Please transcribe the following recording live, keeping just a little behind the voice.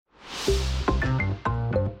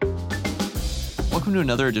Welcome to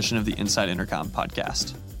another edition of the Inside Intercom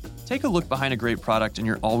podcast. Take a look behind a great product and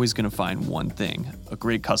you're always going to find one thing: a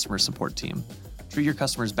great customer support team. Treat your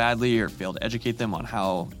customers badly or fail to educate them on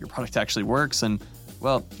how your product actually works, and,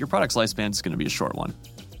 well, your product's lifespan is going to be a short one.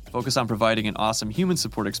 Focus on providing an awesome human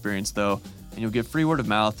support experience, though, and you'll get free word of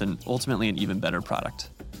mouth and ultimately an even better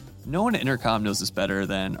product. No one at Intercom knows this better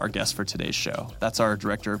than our guest for today's show. That's our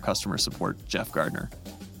Director of Customer Support, Jeff Gardner.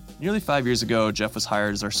 Nearly 5 years ago, Jeff was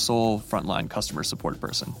hired as our sole frontline customer support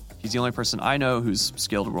person. He's the only person I know who's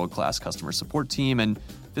scaled a world-class customer support team and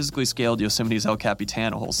physically scaled Yosemite's El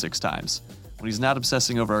Capitan a whole 6 times. When he's not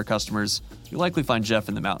obsessing over our customers, you'll likely find Jeff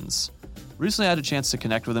in the mountains. Recently, I had a chance to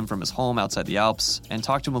connect with him from his home outside the Alps and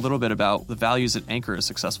talk to him a little bit about the values that anchor a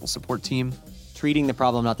successful support team. Treating the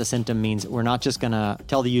problem, not the symptom, means we're not just going to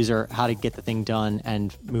tell the user how to get the thing done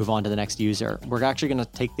and move on to the next user. We're actually going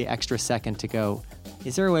to take the extra second to go,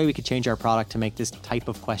 is there a way we could change our product to make this type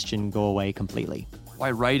of question go away completely? Why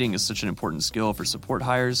writing is such an important skill for support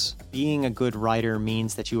hires. Being a good writer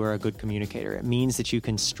means that you are a good communicator. It means that you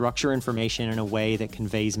can structure information in a way that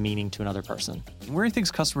conveys meaning to another person. And where he thinks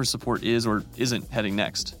customer support is or isn't heading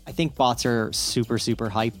next. I think bots are super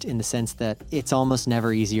hyped in the sense that it's almost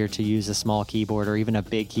never easier to use a small keyboard or even a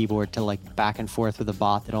big keyboard to back and forth with a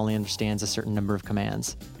bot that only understands a certain number of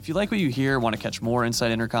commands. If you like what you hear, want to catch more Inside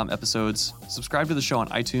Intercom episodes, subscribe to the show on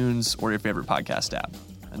iTunes or your favorite podcast app.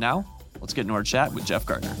 And now, let's get into our chat with Jeff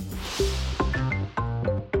Gardner.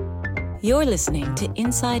 You're listening to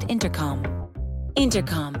Inside Intercom.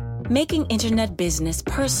 Intercom, making internet business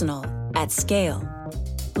personal at scale.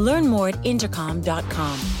 Learn more at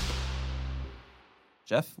intercom.com.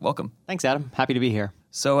 Jeff, welcome. Thanks, Adam. Happy to be here.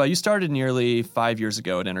 So you started nearly 5 years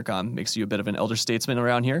ago at Intercom. Makes you a bit of an elder statesman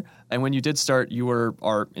around here. And when you did start, you were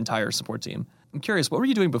our entire support team. I'm curious, what were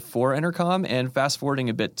you doing before Intercom? And fast forwarding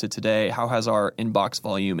a bit to today, how has our inbox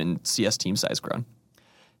volume and CS team size grown?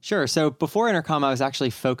 Sure. So before Intercom, I was actually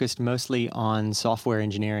focused mostly on software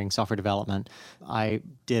engineering, software development. I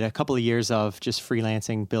did a couple of years of just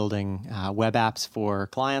freelancing, building web apps for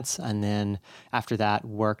clients. And then after that,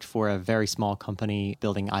 worked for a very small company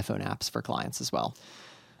building iPhone apps for clients as well.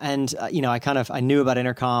 And, I knew about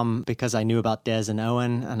Intercom because I knew about Des and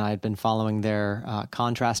Owen, and I had been following their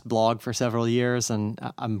contrast blog for several years. And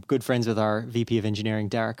I'm good friends with our VP of Engineering,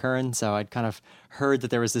 Derek Curran. So I'd kind of heard that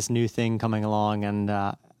there was this new thing coming along, and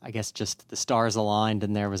I guess just the stars aligned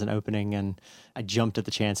and there was an opening, and I jumped at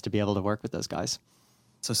the chance to be able to work with those guys.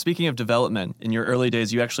 So speaking of development, in your early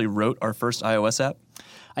days, you actually wrote our first iOS app?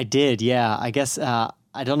 I did, yeah. I guess I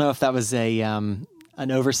don't know if that was an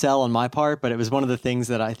oversell on my part, but it was one of the things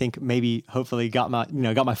that I think maybe hopefully got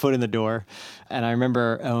my foot in the door. And I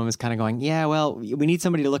remember Owen was kind of going, yeah, well, we need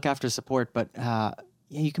somebody to look after support, but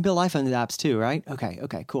you can build iPhone apps too, right?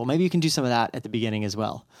 Okay, cool. Maybe you can do some of that at the beginning as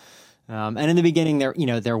well. And in the beginning,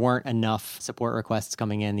 there weren't enough support requests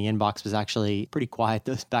coming in. The inbox was actually pretty quiet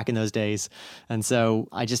back in those days. And so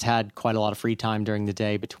I just had quite a lot of free time during the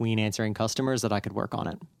day between answering customers that I could work on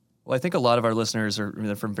it. Well, I think a lot of our listeners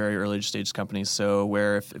are from very early stage companies. So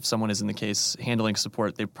where if someone is in the case handling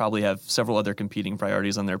support, they probably have several other competing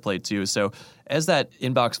priorities on their plate too. So as that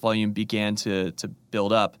inbox volume began to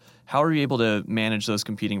build up, how are you able to manage those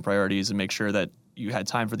competing priorities and make sure that you had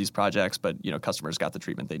time for these projects, but customers got the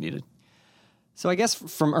treatment they needed? So I guess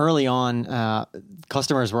from early on,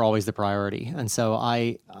 customers were always the priority. And so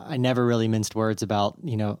I never really minced words about,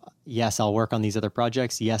 yes, I'll work on these other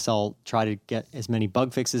projects. Yes, I'll try to get as many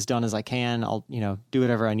bug fixes done as I can. I'll, do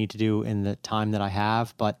whatever I need to do in the time that I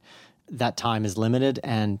have. But that time is limited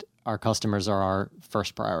and our customers are our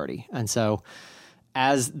first priority. And so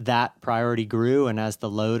as that priority grew and as the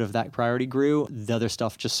load of that priority grew, the other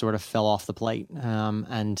stuff just sort of fell off the plate,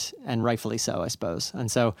 and rightfully so, I suppose. And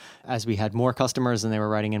so as we had more customers and they were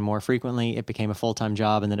writing in more frequently, it became a full-time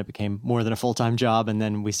job, and then it became more than a full-time job, and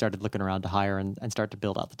then we started looking around to hire and start to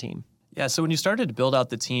build out the team. Yeah, so when you started to build out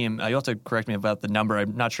the team, you'll have to correct me about the number.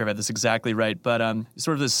 I'm not sure if I have this exactly right, but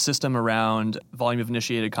sort of this system around volume of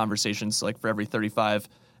initiated conversations, like for every 35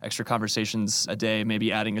 extra conversations a day,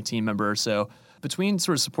 maybe adding a team member or so. Between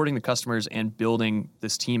sort of supporting the customers and building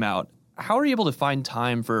this team out, how are you able to find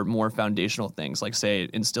time for more foundational things, like, say,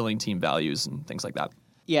 instilling team values and things like that?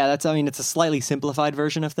 Yeah, it's a slightly simplified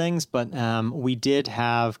version of things, but we did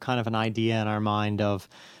have kind of an idea in our mind of,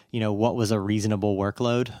 what was a reasonable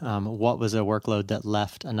workload, what was a workload that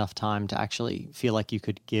left enough time to actually feel like you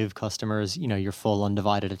could give customers, your full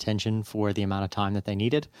undivided attention for the amount of time that they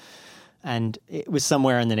needed. And it was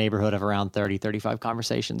somewhere in the neighborhood of around 30, 35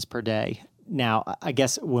 conversations per day. Now, I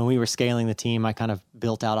guess when we were scaling the team, I kind of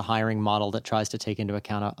built out a hiring model that tries to take into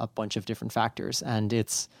account a bunch of different factors. And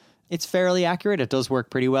it's It's fairly accurate. It does work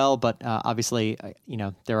pretty well, but obviously,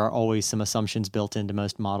 there are always some assumptions built into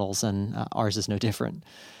most models, and ours is no different.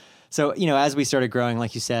 So, as we started growing,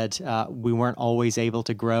 like you said, we weren't always able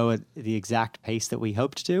to grow at the exact pace that we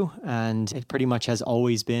hoped to, and it pretty much has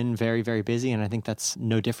always been very, very busy, and I think that's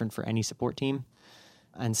no different for any support team.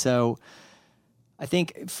 And so I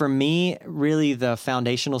think for me, really the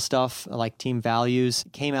foundational stuff like team values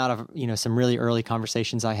came out of, some really early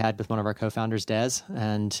conversations I had with one of our co-founders, Des,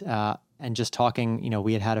 and just talking,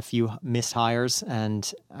 we had a few missed hires.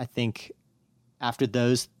 And I think after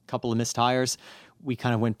those couple of missed hires, we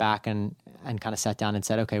kind of went back and kind of sat down and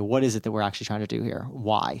said, okay, what is it that we're actually trying to do here?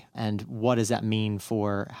 Why? And what does that mean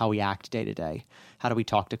for how we act day to day? How do we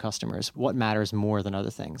talk to customers? What matters more than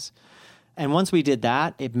other things? And once we did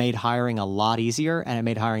that, it made hiring a lot easier, and it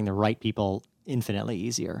made hiring the right people infinitely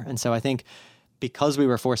easier. And so I think because we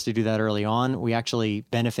were forced to do that early on, we actually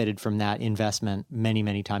benefited from that investment many,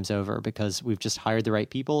 many times over, because we've just hired the right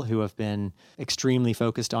people who have been extremely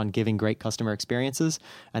focused on giving great customer experiences.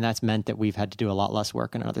 And that's meant that we've had to do a lot less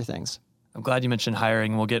work on other things. I'm glad you mentioned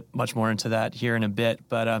hiring. We'll get much more into that here in a bit.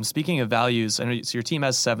 But speaking of values, I know so your team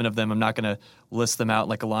has 7 of them. I'm not going to list them out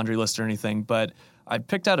like a laundry list or anything, but I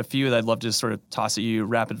picked out a few that I'd love to just sort of toss at you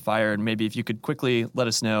rapid fire. And maybe if you could quickly let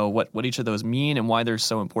us know what each of those mean and why they're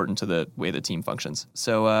so important to the way the team functions.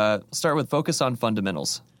 So we'll start with focus on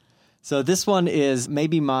fundamentals. So this one is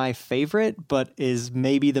maybe my favorite, but is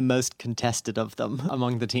maybe the most contested of them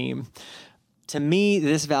among the team. To me,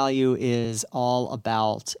 this value is all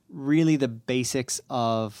about really the basics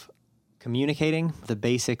of communicating, the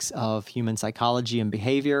basics of human psychology and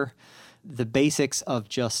behavior, the basics of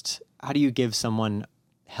just how do you give someone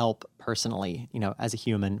help personally, as a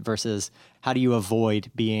human, versus how do you avoid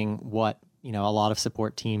being what, a lot of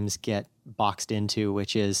support teams get boxed into,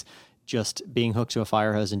 which is just being hooked to a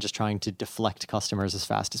fire hose and just trying to deflect customers as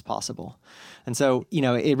fast as possible. And so,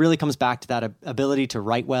 it really comes back to that ability to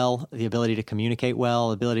write well, the ability to communicate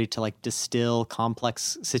well, ability to distill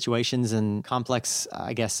complex situations and complex,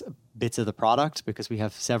 bits of the product, because we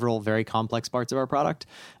have several very complex parts of our product,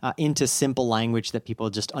 into simple language that people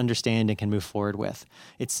just understand and can move forward with.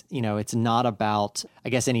 It's, it's not about,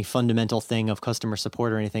 any fundamental thing of customer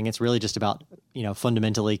support or anything. It's really just about,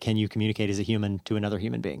 fundamentally, can you communicate as a human to another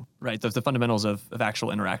human being? Right. The fundamentals of actual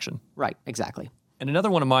interaction. Right. Exactly. And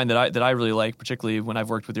another one of mine that I really like, particularly when I've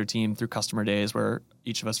worked with your team through customer days, where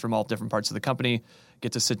each of us from all different parts of the company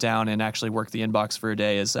get to sit down and actually work the inbox for a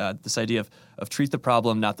day, is this idea of treat the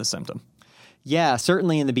problem, not the symptom. Yeah,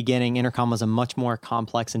 certainly in the beginning, Intercom was a much more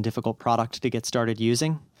complex and difficult product to get started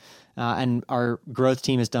using. And our growth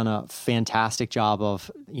team has done a fantastic job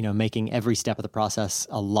of, making every step of the process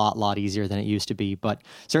a lot easier than it used to be. But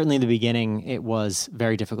certainly in the beginning, it was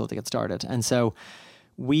very difficult to get started. And so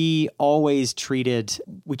we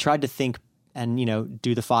tried to think and,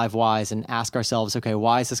 do the 5 whys and ask ourselves, okay,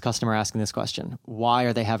 why is this customer asking this question? Why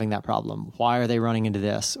are they having that problem? Why are they running into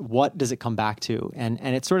this? What does it come back to? And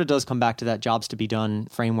it sort of does come back to that jobs to be done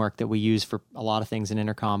framework that we use for a lot of things in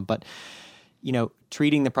Intercom. But,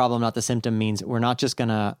 treating the problem, not the symptom, means we're not just going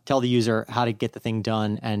to tell the user how to get the thing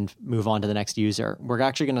done and move on to the next user. We're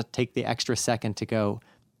actually going to take the extra second to go,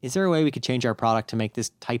 is there a way we could change our product to make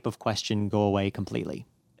this type of question go away completely?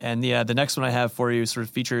 And the next one I have for you sort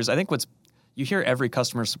of features, I think you hear every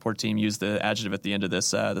customer support team use the adjective at the end of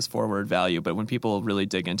this forward value, but when people really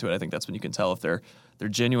dig into it, I think that's when you can tell if they're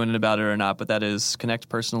genuine about it or not. But that is connect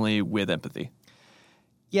personally with empathy.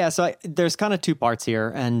 Yeah, so there's kind of 2 parts here,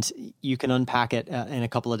 and you can unpack it in a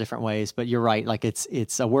couple of different ways. But you're right,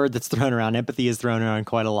 it's a word that's thrown around. Empathy is thrown around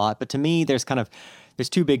quite a lot. But to me, there's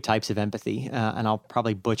 2 big types of empathy, and I'll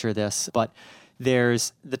probably butcher this, but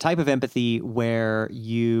there's the type of empathy where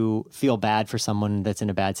you feel bad for someone that's in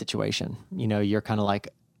a bad situation. You're kind of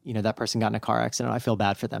like, that person got in a car accident. I feel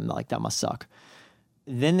bad for them. Like, that must suck.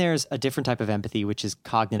 Then there's a different type of empathy, which is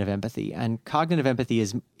cognitive empathy. And cognitive empathy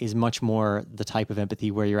is much more the type of empathy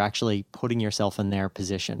where you're actually putting yourself in their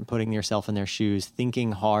position, putting yourself in their shoes,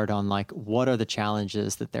 thinking hard on what are the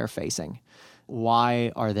challenges that they're facing?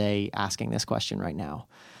 Why are they asking this question right now?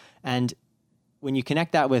 And when you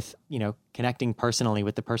connect that with, connecting personally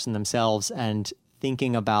with the person themselves and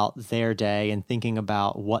thinking about their day and thinking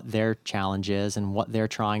about what their challenge is and what they're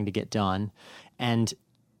trying to get done, and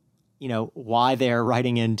why they're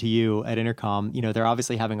writing into you at Intercom, they're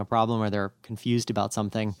obviously having a problem or they're confused about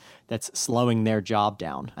something that's slowing their job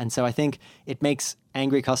down. And so I think it makes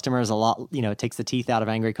angry customers a lot, it takes the teeth out of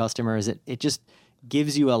angry customers. It just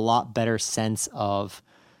gives you a lot better sense of,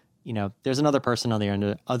 there's another person on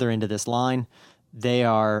the other end of this line. They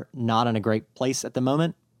are not in a great place at the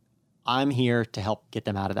moment. I'm here to help get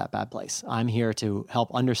them out of that bad place. I'm here to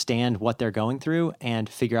help understand what they're going through and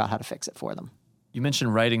figure out how to fix it for them. You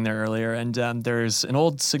mentioned writing there earlier, and there's an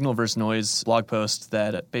old Signal versus Noise blog post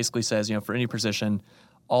that basically says, for any position,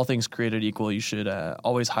 all things created equal, you should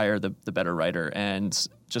always hire the better writer. And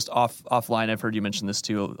just offline, I've heard you mention this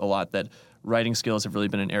too a lot, that writing skills have really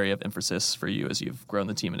been an area of emphasis for you as you've grown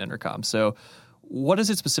the team at Intercom. So what is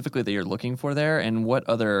it specifically that you're looking for there, and what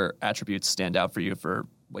other attributes stand out for you for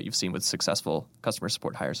what you've seen with successful customer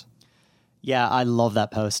support hires? Yeah, I love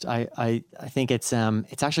that post. I think it's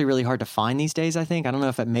actually really hard to find these days, I think. I don't know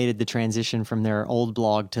if it made the transition from their old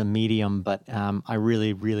blog to Medium, but I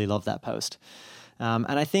really, really love that post. And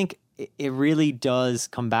I think it really does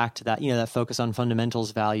come back to that, that focus on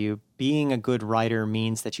fundamentals value. Being a good writer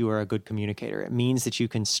means that you are a good communicator. It means that you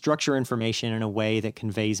can structure information in a way that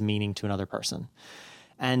conveys meaning to another person.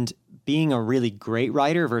 And being a really great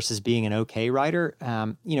writer versus being an okay writer,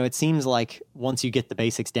 it seems like once you get the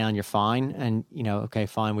basics down, you're fine. And, okay,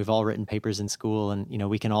 fine, we've all written papers in school and,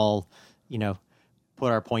 we can all,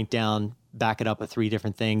 put our point down, back it up with 3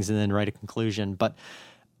 different things and then write a conclusion. But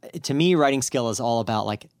to me, writing skill is all about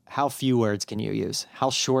like how few words can you use? How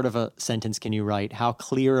short of a sentence can you write? How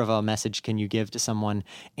clear of a message can you give to someone?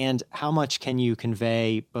 And how much can you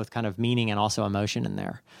convey both kind of meaning and also emotion in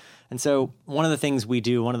there? And so one of the things we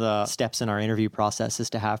do, one of the steps in our interview process is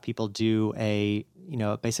to have people do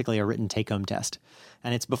basically a written take-home test.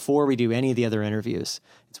 And it's before we do any of the other interviews.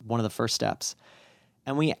 It's one of the first steps.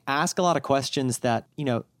 And we ask a lot of questions that,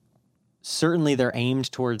 certainly they're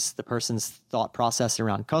aimed towards the person's thought process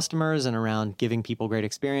around customers and around giving people great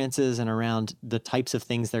experiences and around the types of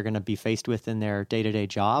things they're going to be faced with in their day-to-day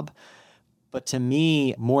job. But to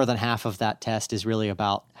me, more than half of that test is really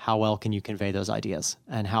about how well can you convey those ideas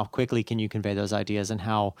and how quickly can you convey those ideas and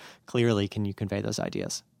how clearly can you convey those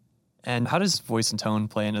ideas. And how does voice and tone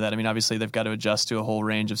play into that? I mean, obviously they've got to adjust to a whole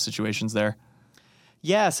range of situations there.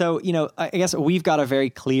 Yeah, so, I guess we've got a very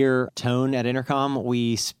clear tone at Intercom.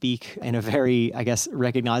 We speak in a very,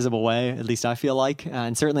 recognizable way, at least I feel like.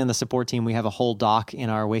 And certainly on the support team, we have a whole doc in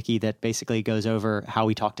our wiki that basically goes over how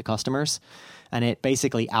we talk to customers. And it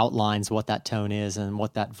basically outlines what that tone is and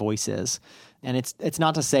what that voice is. And it's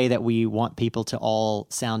not to say that we want people to all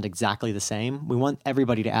sound exactly the same. We want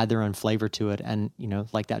everybody to add their own flavor to it and,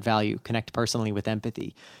 like that value, connect personally with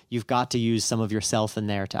empathy. You've got to use some of yourself in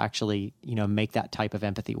there to actually, make that type of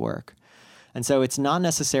empathy work. And so it's not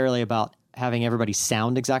necessarily about having everybody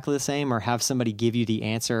sound exactly the same or have somebody give you the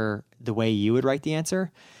answer the way you would write the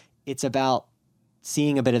answer. It's about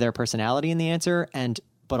seeing a bit of their personality in the answer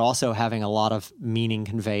but also having a lot of meaning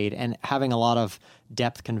conveyed and having a lot of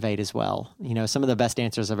depth conveyed as well. Some of the best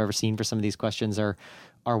answers I've ever seen for some of these questions are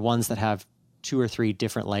ones that have 2 or 3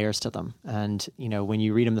 different layers to them. And, when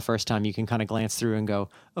you read them the first time, you can kind of glance through and go,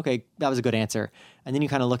 okay, that was a good answer. And then you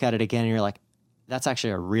kind of look at it again and you're like, that's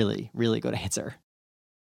actually a really, really good answer.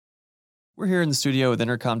 We're here in the studio with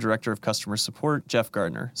Intercom Director of Customer Support, Jeff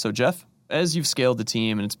Gardner. So Jeff, as you've scaled the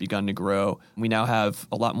team and it's begun to grow, we now have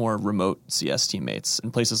a lot more remote CS teammates in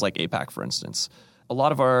places like APAC, for instance. A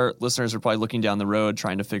lot of our listeners are probably looking down the road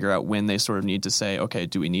trying to figure out when they sort of need to say, okay,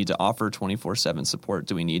 do we need to offer 24/7 support?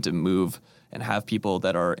 Do we need to move and have people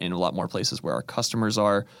that are in a lot more places where our customers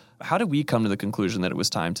are? How did we come to the conclusion that it was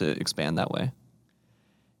time to expand that way?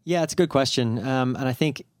 Yeah, it's a good question. And I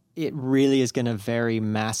think it really is going to vary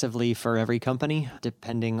massively for every company,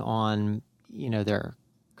 depending on, their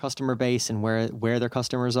customer base and where their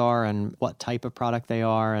customers are and what type of product they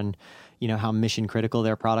are and, how mission critical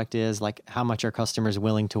their product is, like how much are customers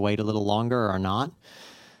willing to wait a little longer or not.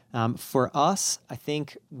 For us, I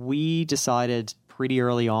think we decided pretty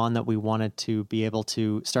early on that we wanted to be able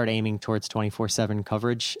to start aiming towards 24/7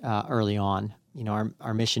 coverage early on.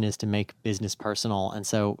 Our mission is to make business personal. And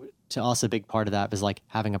so to us, a big part of that was like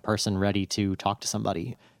having a person ready to talk to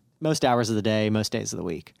somebody most hours of the day, most days of the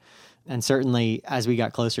week. And certainly as we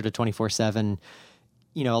got closer to 24/7,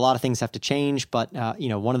 a lot of things have to change. But,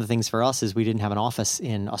 one of the things for us is we didn't have an office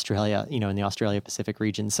in Australia, in the Australia Pacific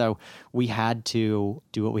region. So we had to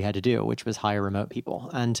do what we had to do, which was hire remote people.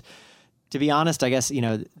 And to be honest, I guess,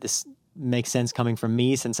 this makes sense coming from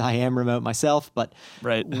me since I am remote myself. But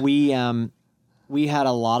right. we had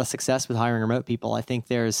a lot of success with hiring remote people. I think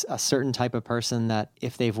there's a certain type of person that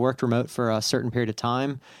if they've worked remote for a certain period of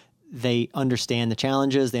time, they understand the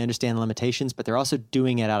challenges, they understand the limitations, but they're also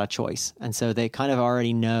doing it out of choice. And so they kind of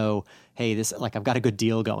already know, hey, I've got a good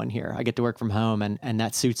deal going here. I get to work from home and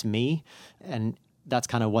that suits me. And that's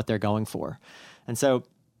kind of what they're going for. And so,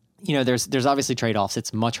 There's obviously trade-offs.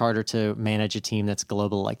 It's much harder to manage a team that's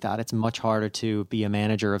global like that. It's much harder to be a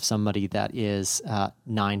manager of somebody that is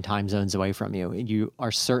 9 time zones away from you. You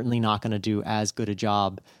are certainly not going to do as good a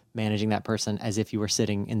job managing that person as if you were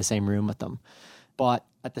sitting in the same room with them. But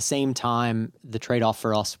at the same time, the trade-off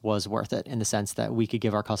for us was worth it in the sense that we could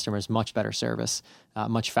give our customers much better service,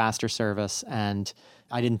 much faster service, and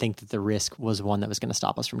I didn't think that the risk was one that was going to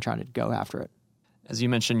stop us from trying to go after it. As you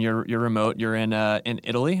mentioned, you're remote. You're in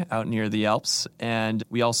Italy, out near the Alps, and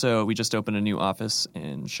we just opened a new office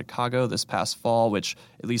in Chicago this past fall, which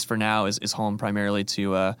at least for now is home primarily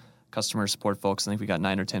to customer support folks. I think we got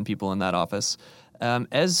 9 or 10 people in that office.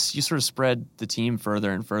 As you sort of spread the team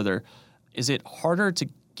further and further, is it harder to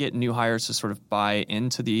get new hires to sort of buy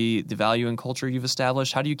into the value and culture you've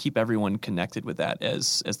established? How do you keep everyone connected with that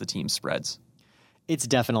as the team spreads? It's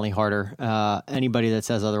definitely harder. Anybody that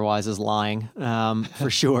says otherwise is lying, for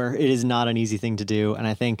sure. It is not an easy thing to do. And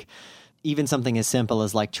I think even something as simple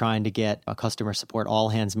as like trying to get a customer support all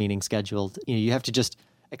hands meeting scheduled, you have to just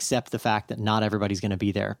accept the fact that not everybody's going to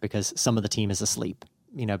be there because some of the team is asleep,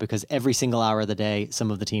 because every single hour of the day,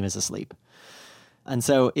 some of the team is asleep. And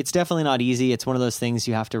so it's definitely not easy. It's one of those things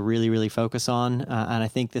you have to really, really focus on. And I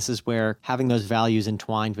think this is where having those values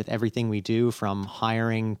entwined with everything we do, from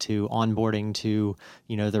hiring to onboarding to,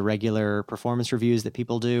 the regular performance reviews that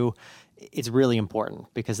people do, it's really important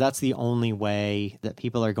because that's the only way that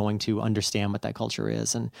people are going to understand what that culture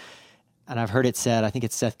is. And I've heard it said, I think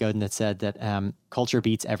it's Seth Godin that said that culture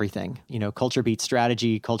beats everything. Culture beats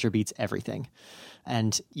strategy, culture beats everything.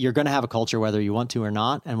 And you're going to have a culture whether you want to or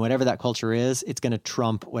not. And whatever that culture is, it's going to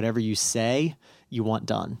trump whatever you say you want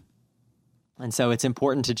done. And so it's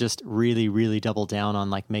important to just really, really double down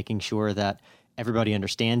on like making sure that everybody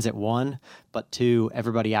understands it, 1, but 2,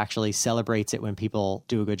 everybody actually celebrates it when people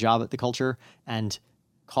do a good job at the culture and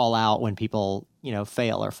call out when people,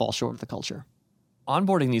 fail or fall short of the culture.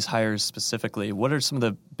 Onboarding these hires specifically, what are some of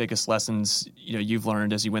the biggest lessons you've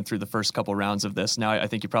learned as you went through the first couple rounds of this? Now I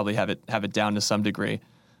think you probably have it down to some degree.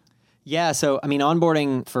 Yeah, so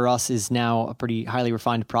onboarding for us is now a pretty highly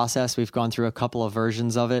refined process. We've gone through a couple of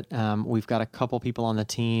versions of it. We've got a couple people on the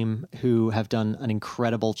team who have done an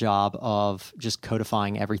incredible job of just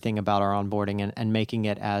codifying everything about our onboarding and making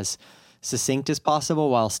it as succinct as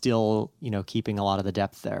possible while still, keeping a lot of the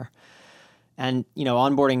depth there. And,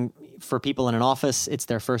 onboarding for people in an office, it's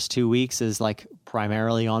their first 2 weeks is like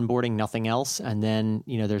primarily onboarding, nothing else. And then,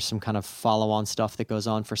 there's some kind of follow-on stuff that goes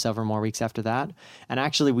on for several more weeks after that. And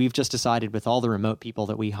actually, we've just decided with all the remote people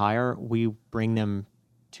that we hire, we bring them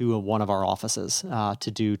to one of our offices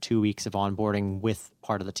to do 2 weeks of onboarding with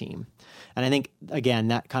part of the team. And I think, again,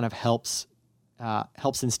 that kind of helps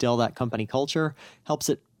instill that company culture,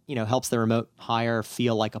 helps the remote hire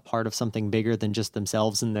feel like a part of something bigger than just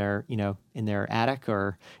themselves in their attic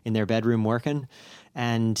or in their bedroom working,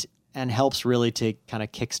 and helps really to kind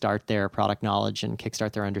of kickstart their product knowledge and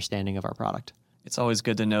kickstart their understanding of our product. It's always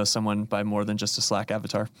good to know someone by more than just a Slack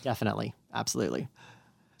avatar. Definitely. Absolutely.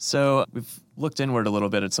 So we've looked inward a little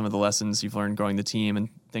bit at some of the lessons you've learned growing the team and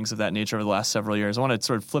things of that nature over the last several years. I want to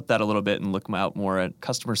sort of flip that a little bit and look out more at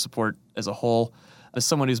customer support as a whole. As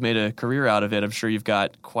someone who's made a career out of it, I'm sure you've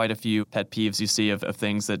got quite a few pet peeves you see of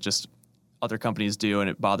things that just other companies do, and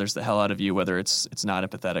it bothers the hell out of you, whether it's not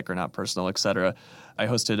empathetic or not personal, et cetera. I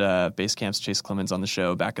hosted Basecamp's Chase Clemens on the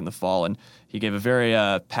show back in the fall, and he gave a very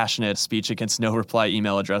passionate speech against no-reply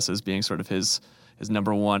email addresses being sort of his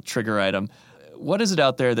number one trigger item. What is it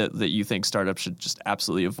out there that you think startups should just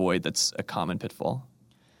absolutely avoid that's a common pitfall?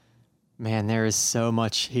 Man, there is so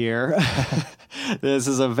much here. This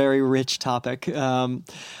is a very rich topic. I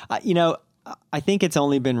think it's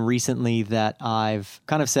only been recently that I've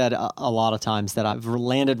kind of said a lot of times that I've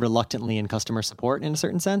landed reluctantly in customer support in a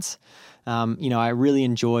certain sense. I really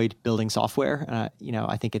enjoyed building software.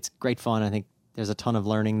 I think it's great fun. I think there's a ton of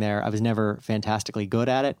learning there. I was never fantastically good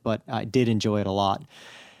at it, but I did enjoy it a lot.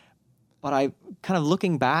 But I kind of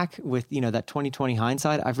looking back with, that 2020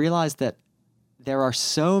 hindsight, I've realized that there are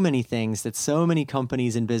so many things that so many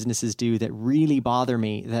companies and businesses do that really bother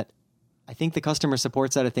me that I think the customer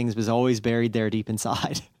support side of things was always buried there deep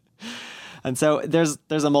inside. And so there's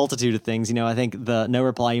a multitude of things. I think the no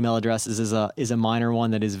reply email addresses is a minor one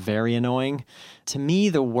that is very annoying. To me,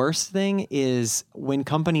 the worst thing is when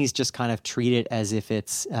companies just kind of treat it as if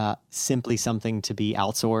it's simply something to be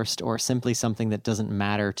outsourced or simply something that doesn't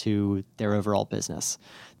matter to their overall business.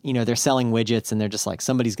 They're selling widgets and they're just like,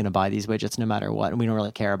 somebody's going to buy these widgets no matter what. And we don't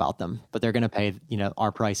really care about them, but they're going to pay,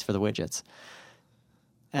 our price for the widgets.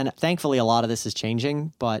 And thankfully, a lot of this is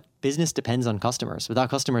changing, but business depends on customers. Without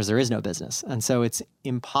customers, there is no business. And so it's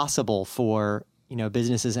impossible for,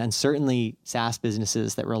 businesses, and certainly SaaS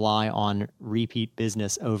businesses that rely on repeat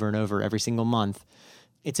business over and over every single month,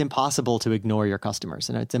 it's impossible to ignore your customers,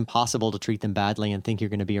 and it's impossible to treat them badly and think you're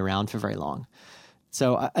going to be around for very long.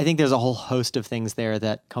 So I think there's a whole host of things there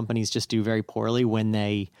that companies just do very poorly when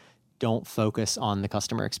they don't focus on the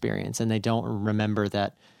customer experience, and they don't remember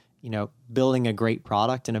that, building a great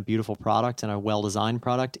product and a beautiful product and a well-designed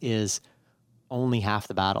product is only half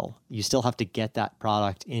the battle. You still have to get that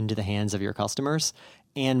product into the hands of your customers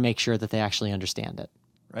and make sure that they actually understand it.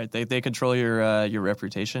 Right. They control your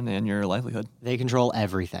reputation and your livelihood. They control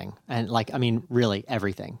everything. And really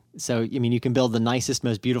everything. So, you can build the nicest,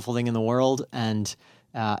 most beautiful thing in the world, and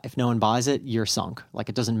if no one buys it, you're sunk.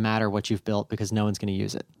 It doesn't matter what you've built because no one's going to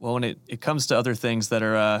use it. Well, when it comes to other things that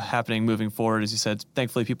are happening moving forward, as you said,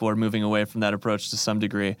 thankfully people are moving away from that approach to some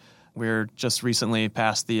degree. We're just recently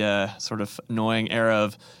past the sort of annoying era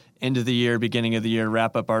of end of the year, beginning of the year,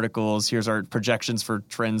 wrap up articles. Here's our projections for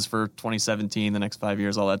trends for 2017, the next 5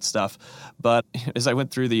 years, all that stuff. But as I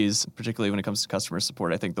went through these, particularly when it comes to customer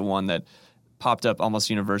support, I think the one that popped up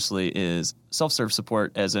almost universally is self-serve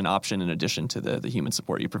support as an option in addition to the human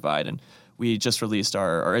support you provide. And we just released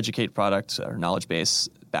our Educate product, our knowledge base,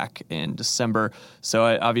 back in December. So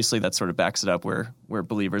obviously that sort of backs it up. We're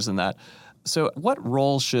believers in that. So what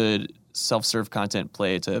role should self-serve content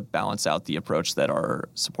play to balance out the approach that our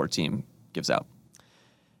support team gives out?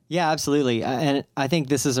 Yeah, absolutely. And I think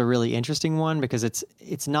this is a really interesting one because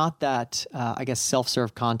it's not that,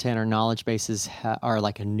 self-serve content or knowledge bases are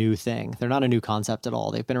like a new thing. They're not a new concept at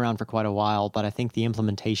all. They've been around for quite a while, but I think the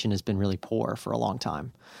implementation has been really poor for a long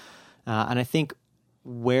time. And I think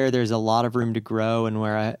where there's a lot of room to grow and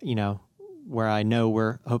where I know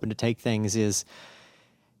we're hoping to take things is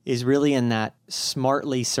really in that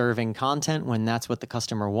smartly serving content when that's what the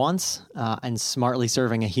customer wants, and smartly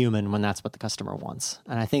serving a human when that's what the customer wants.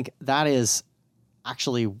 And I think that is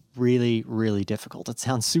actually really, really difficult. It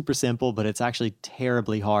sounds super simple, but it's actually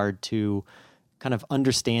terribly hard to kind of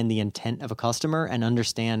understand the intent of a customer and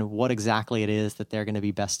understand what exactly it is that they're going to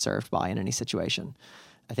be best served by in any situation.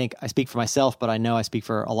 I think I speak for myself, but I know I speak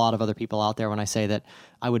for a lot of other people out there when I say that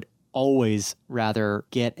I would always rather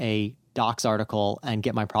get a docs article and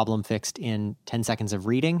get my problem fixed in 10 seconds of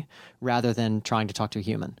reading rather than trying to talk to a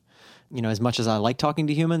human. As much as I like talking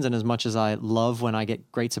to humans and as much as I love when I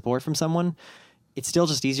get great support from someone, it's still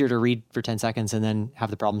just easier to read for 10 seconds and then have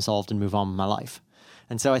the problem solved and move on with my life.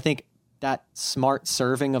 And so I think that smart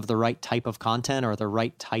serving of the right type of content or the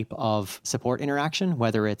right type of support interaction,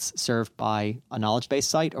 whether it's served by a knowledge-based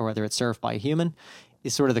site or whether it's served by a human,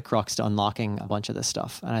 is sort of the crux to unlocking a bunch of this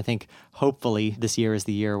stuff. And I think hopefully this year is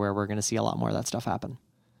the year where we're going to see a lot more of that stuff happen.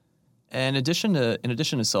 And in addition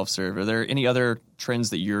to self-serve, are there any other trends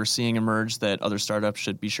that you're seeing emerge that other startups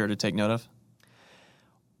should be sure to take note of?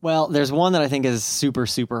 Well, there's one that I think is super,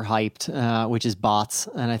 super hyped, which is bots.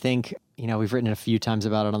 And I think, we've written a few times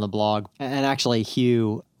about it on the blog. And actually,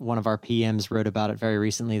 Hugh, one of our PMs, wrote about it very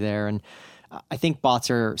recently there. And I think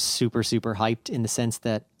bots are super, super hyped in the sense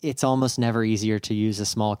that it's almost never easier to use a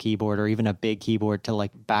small keyboard or even a big keyboard to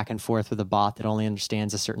back and forth with a bot that only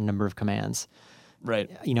understands a certain number of commands.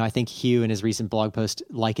 Right. I think Hugh in his recent blog post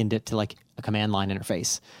likened it to a command line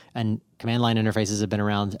interface. And command line interfaces have been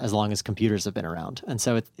around as long as computers have been around. And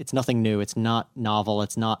so it's nothing new. It's not novel.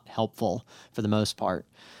 It's not helpful for the most part.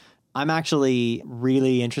 I'm actually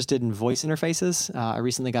really interested in voice interfaces. I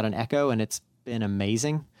recently got an Echo and it's been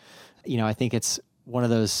amazing. I think it's one of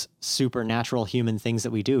those supernatural human things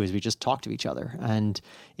that we do is we just talk to each other. And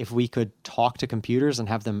if we could talk to computers and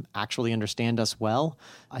have them actually understand us well,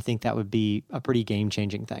 I think that would be a pretty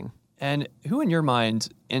game-changing thing. And who in your mind,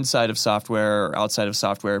 inside of software or outside of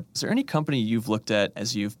software, is there any company you've looked at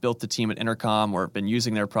as you've built the team at Intercom or been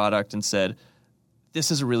using their product and said, this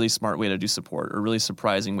is a really smart way to do support or a really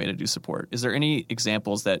surprising way to do support? Is there any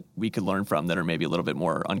examples that we could learn from that are maybe a little bit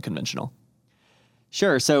more unconventional?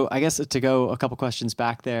 Sure. So I guess to go a couple questions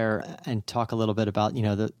back there and talk a little bit about,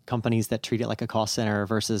 the companies that treat it like a cost center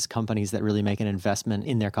versus companies that really make an investment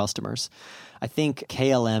in their customers. I think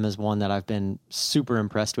KLM is one that I've been super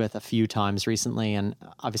impressed with a few times recently. And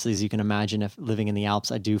obviously, as you can imagine, if living in the Alps,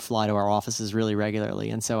 I do fly to our offices really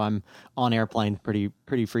regularly. And so I'm on airplane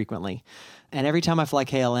pretty frequently. And every time I fly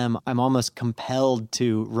KLM, I'm almost compelled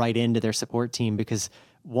to write into their support team because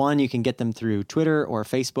one, you can get them through Twitter or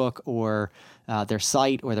Facebook or their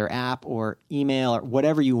site or their app or email or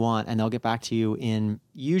whatever you want, and they'll get back to you in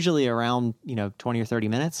usually around 20 or 30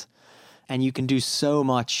 minutes. And you can do so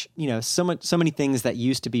much, so many things that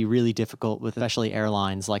used to be really difficult with especially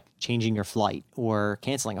airlines, like changing your flight or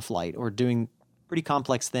canceling a flight or doing pretty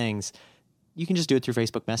complex things. You can just do it through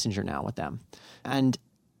Facebook Messenger now with them. And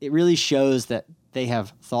it really shows that they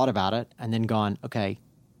have thought about it and then gone, okay,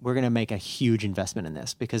 we're going to make a huge investment in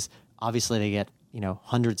this, because obviously they get,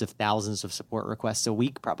 hundreds of thousands of support requests a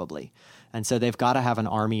week probably. And so they've got to have an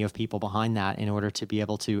army of people behind that in order to be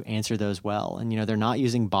able to answer those well. And, they're not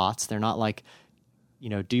using bots. They're not like,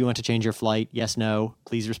 do you want to change your flight? Yes, no,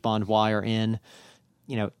 please respond Y or in.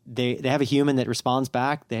 They have a human that responds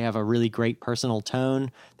back. They have a really great personal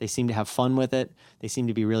tone. They seem to have fun with it. They seem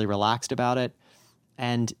to be really relaxed about it.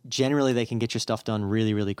 And generally they can get your stuff done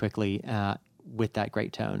really, really quickly with that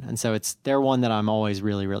great tone. And so they're one that I'm always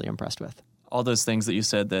really, really impressed with. All those things that you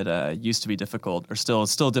said that used to be difficult are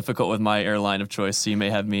still difficult with my airline of choice. So you may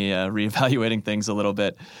have me reevaluating things a little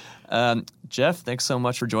bit. Jeff, thanks so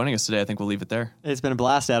much for joining us today. I think we'll leave it there. It's been a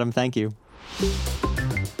blast, Adam. Thank you.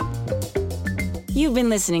 You've been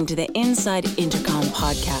listening to the Inside Intercom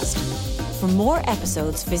podcast. For more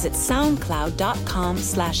episodes, visit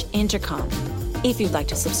soundcloud.com/intercom. If you'd like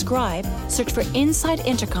to subscribe, search for Inside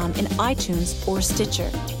Intercom in iTunes or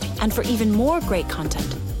Stitcher. And for even more great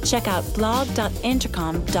content, check out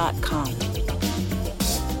blog.intercom.com.